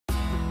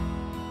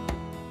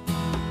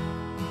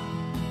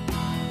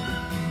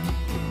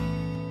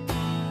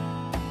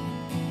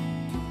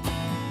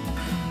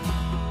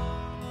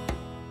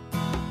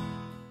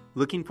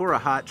Looking for a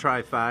hot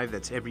Tri-5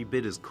 that's every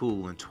bit as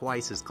cool and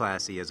twice as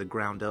classy as a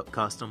ground-up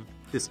custom?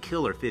 This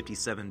killer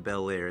 57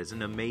 Bel Air is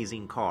an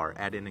amazing car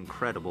at an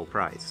incredible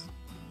price.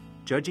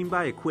 Judging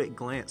by a quick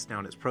glance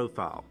down its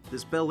profile,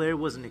 this Bel Air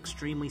was an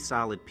extremely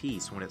solid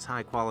piece when its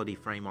high-quality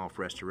frame-off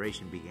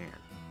restoration began.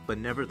 But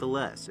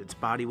nevertheless, its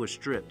body was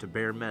stripped to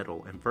bare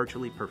metal and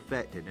virtually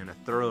perfected in a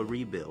thorough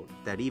rebuild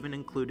that even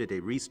included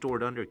a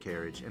restored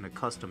undercarriage and a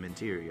custom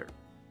interior.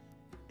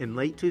 In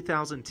late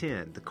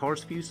 2010, the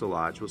car's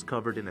fuselage was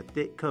covered in a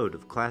thick coat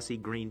of classy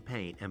green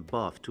paint and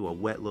buffed to a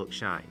wet-look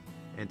shine.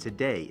 And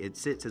today, it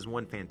sits as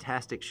one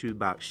fantastic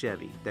shoebox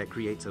Chevy that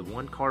creates a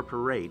one-car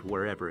parade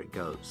wherever it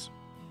goes.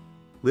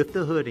 Lift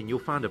the hood and you'll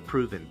find a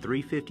proven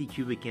 350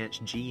 cubic inch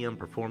GM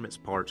Performance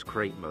Parts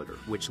crate motor,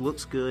 which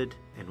looks good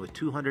and with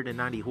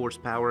 290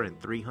 horsepower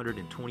and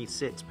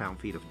 326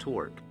 pound-feet of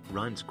torque,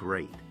 runs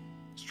great.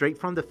 Straight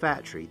from the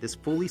factory, this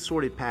fully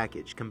sorted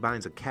package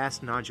combines a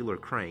cast nodular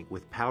crank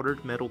with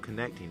powdered metal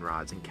connecting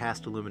rods and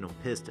cast aluminum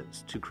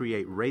pistons to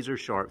create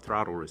razor-sharp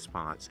throttle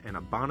response and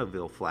a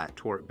Bonneville-flat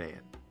torque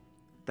band.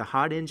 The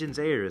hot engine's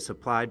air is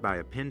supplied by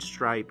a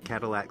pinstriped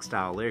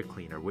Cadillac-style air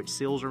cleaner which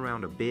seals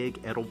around a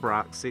big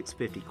Edelbrock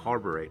 650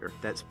 carburetor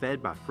that's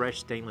fed by fresh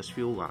stainless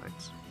fuel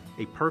lines.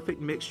 A perfect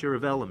mixture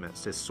of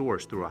elements is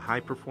sourced through a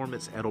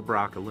high-performance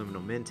Edelbrock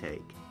aluminum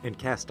intake and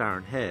cast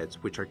iron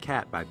heads which are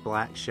capped by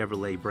black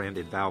Chevrolet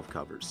branded valve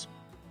covers.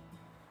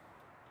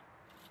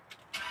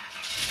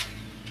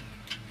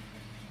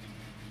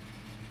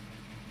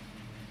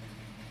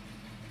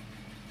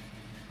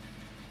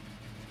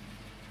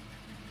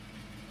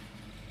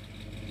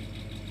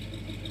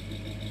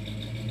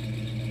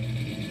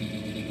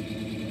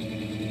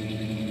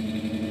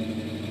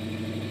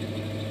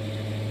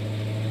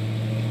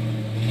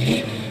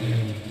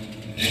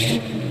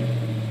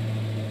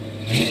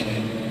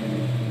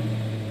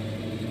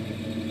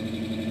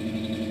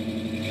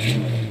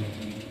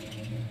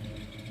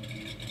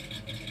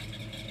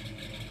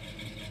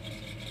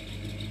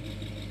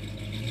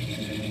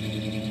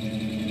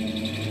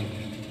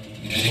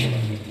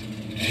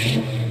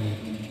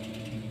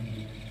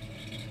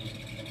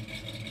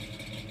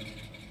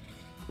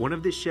 One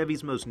of this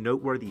Chevy's most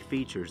noteworthy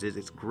features is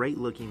its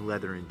great-looking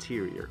leather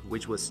interior,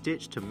 which was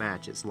stitched to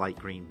match its light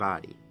green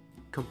body.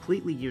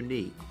 Completely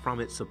unique, from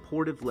its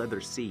supportive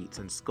leather seats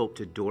and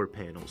sculpted door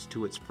panels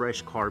to its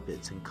fresh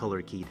carpets and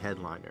color-keyed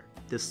headliner,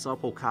 this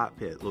supple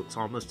cockpit looks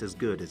almost as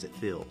good as it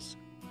feels.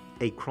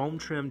 A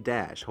chrome-trimmed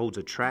dash holds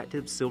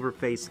attractive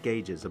silver-faced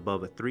gauges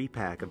above a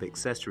 3-pack of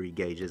accessory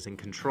gauges and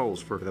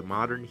controls for the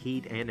modern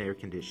heat and air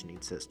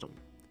conditioning system.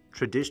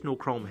 Traditional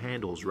chrome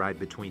handles ride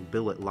between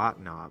billet lock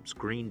knobs,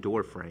 green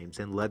door frames,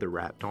 and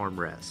leather-wrapped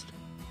armrest.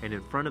 And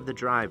in front of the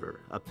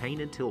driver, a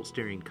painted tilt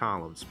steering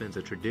column spins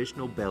a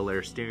traditional Bel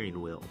Air steering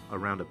wheel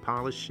around a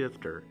polished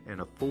shifter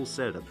and a full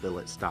set of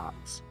billet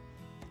stocks.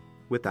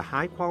 With a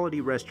high-quality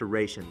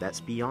restoration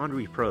that's beyond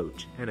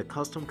reproach and a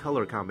custom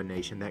color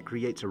combination that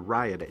creates a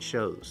riot at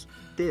shows,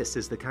 this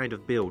is the kind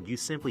of build you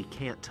simply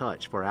can't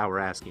touch for our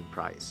asking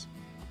price.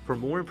 For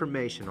more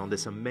information on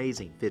this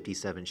amazing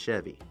 57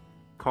 Chevy,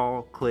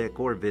 call, click,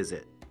 or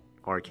visit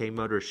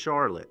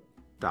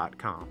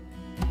rkmotorscharlotte.com.